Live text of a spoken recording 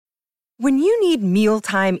When you need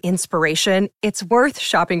mealtime inspiration, it's worth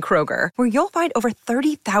shopping Kroger, where you'll find over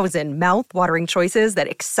 30,000 mouth-watering choices that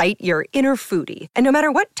excite your inner foodie. And no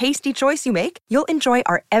matter what tasty choice you make, you'll enjoy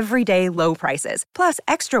our everyday low prices, plus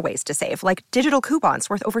extra ways to save, like digital coupons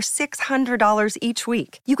worth over $600 each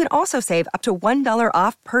week. You can also save up to $1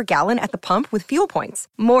 off per gallon at the pump with fuel points.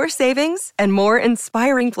 More savings and more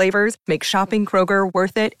inspiring flavors make shopping Kroger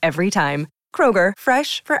worth it every time. Kroger,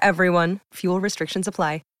 fresh for everyone. Fuel restrictions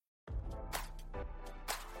apply.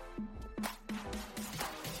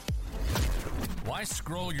 Why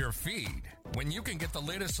scroll your feed when you can get the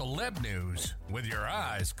latest celeb news with your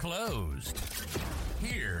eyes closed?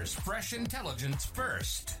 Here's fresh intelligence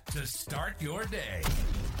first to start your day.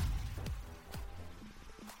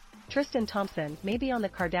 Tristan Thompson may be on the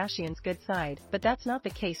Kardashians' good side, but that's not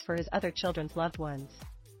the case for his other children's loved ones.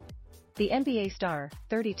 The NBA star,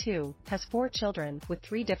 32, has 4 children with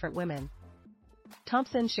 3 different women.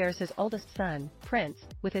 Thompson shares his oldest son, Prince,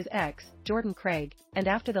 with his ex, Jordan Craig, and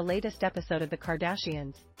after the latest episode of The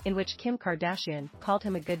Kardashians, in which Kim Kardashian called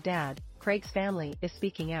him a good dad, Craig's family is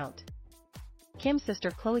speaking out. Kim's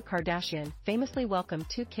sister Khloe Kardashian famously welcomed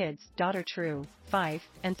 2 kids, daughter True, 5,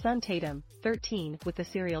 and son Tatum, 13, with the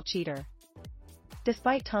serial cheater.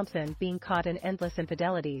 Despite Thompson being caught in endless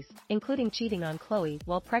infidelities, including cheating on Khloe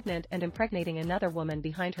while pregnant and impregnating another woman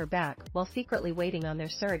behind her back while secretly waiting on their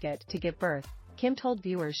surrogate to give birth, Kim told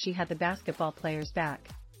viewers she had the basketball players' back.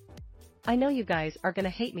 "I know you guys are gonna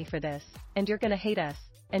hate me for this, and you're gonna hate us,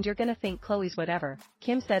 and you're gonna think Khloe's whatever,"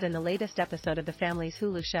 Kim said in the latest episode of the family's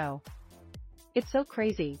Hulu show. "It's so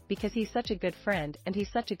crazy because he's such a good friend and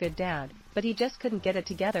he's such a good dad, but he just couldn't get it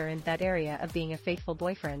together in that area of being a faithful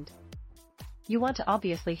boyfriend. You want to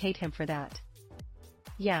obviously hate him for that.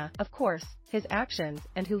 Yeah, of course, his actions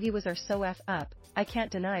and who he was are so effed up, I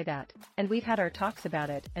can't deny that, and we've had our talks about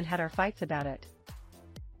it and had our fights about it.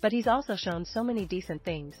 But he's also shown so many decent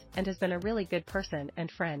things and has been a really good person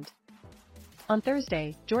and friend." On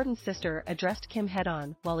Thursday, Jordan's sister addressed Kim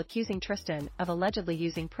head-on while accusing Tristan of allegedly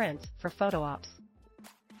using Prince for photo ops.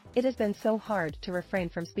 "It has been so hard to refrain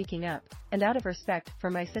from speaking up, and out of respect for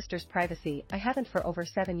my sister's privacy I haven't for over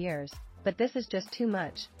 7 years, but this is just too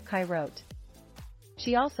much," Kai wrote.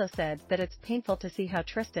 She also said that it's painful to see how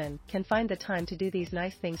Tristan can find the time to do these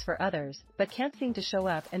nice things for others, but can't seem to show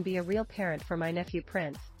up and be a real parent for my nephew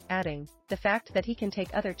Prince, adding, "The fact that he can take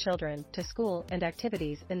other children to school and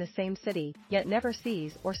activities in the same city, yet never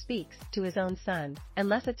sees or speaks to his own son,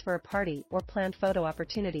 unless it's for a party or planned photo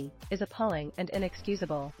opportunity, is appalling and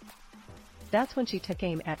inexcusable." That's when she took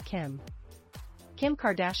aim at Kim. "Kim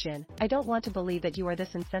Kardashian, I don't want to believe that you are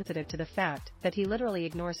this insensitive to the fact that he literally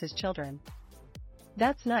ignores his children.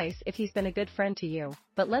 That's nice if he's been a good friend to you,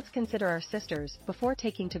 but let's consider our sisters before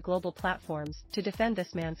taking to global platforms to defend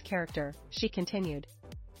this man's character," she continued.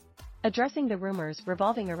 Addressing the rumors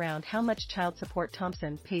revolving around how much child support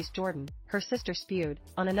Thompson pays Jordan, her sister spewed,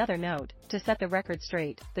 on another note, "To set the record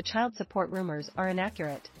straight, the child support rumors are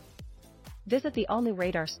inaccurate. Visit the all-new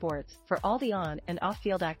Radar Sports for all the on- and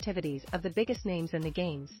off-field activities of the biggest names in the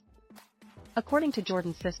games." According to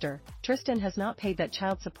Jordan's sister, Tristan has not paid that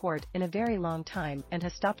child support in a very long time and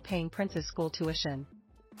has stopped paying Prince's school tuition.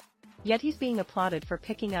 Yet he's being applauded for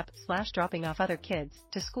picking up/dropping off other kids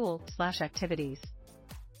to school/activities.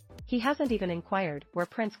 He hasn't even inquired where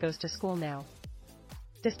Prince goes to school now.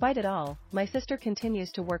 "Despite it all, my sister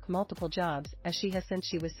continues to work multiple jobs as she has since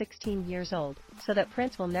she was 16 years old, so that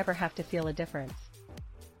Prince will never have to feel a difference.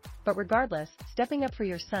 But regardless, stepping up for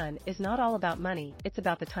your son is not all about money, it's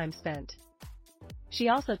about the time spent." She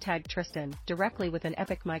also tagged Tristan directly with an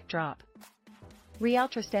epic mic drop. "Real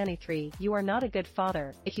Tristani 3, you are not a good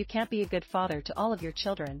father if you can't be a good father to all of your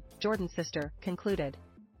children," Jordan's sister concluded.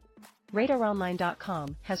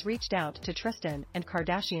 RadarOnline.com has reached out to Tristan and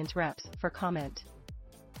Kardashian's reps for comment.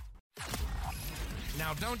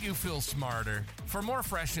 Now don't you feel smarter? For more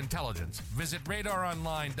fresh intelligence, visit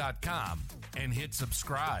RadarOnline.com and hit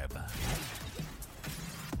subscribe.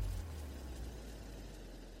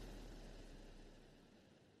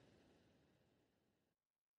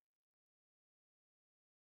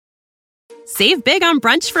 Save big on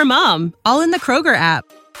brunch for mom, all in the Kroger app.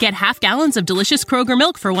 Get half gallons of delicious Kroger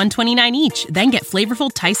milk for $1.29 each. Then get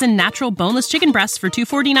flavorful Tyson natural boneless chicken breasts for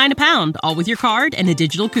 $2.49 a pound, all with your card and a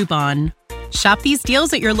digital coupon. Shop these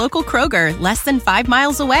deals at your local Kroger, less than 5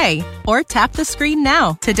 miles away. Or tap the screen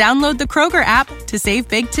now to download the Kroger app to save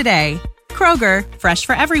big today. Kroger, fresh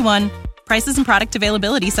for everyone. Prices and product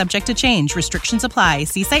availability subject to change. Restrictions apply.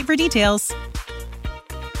 See site for details.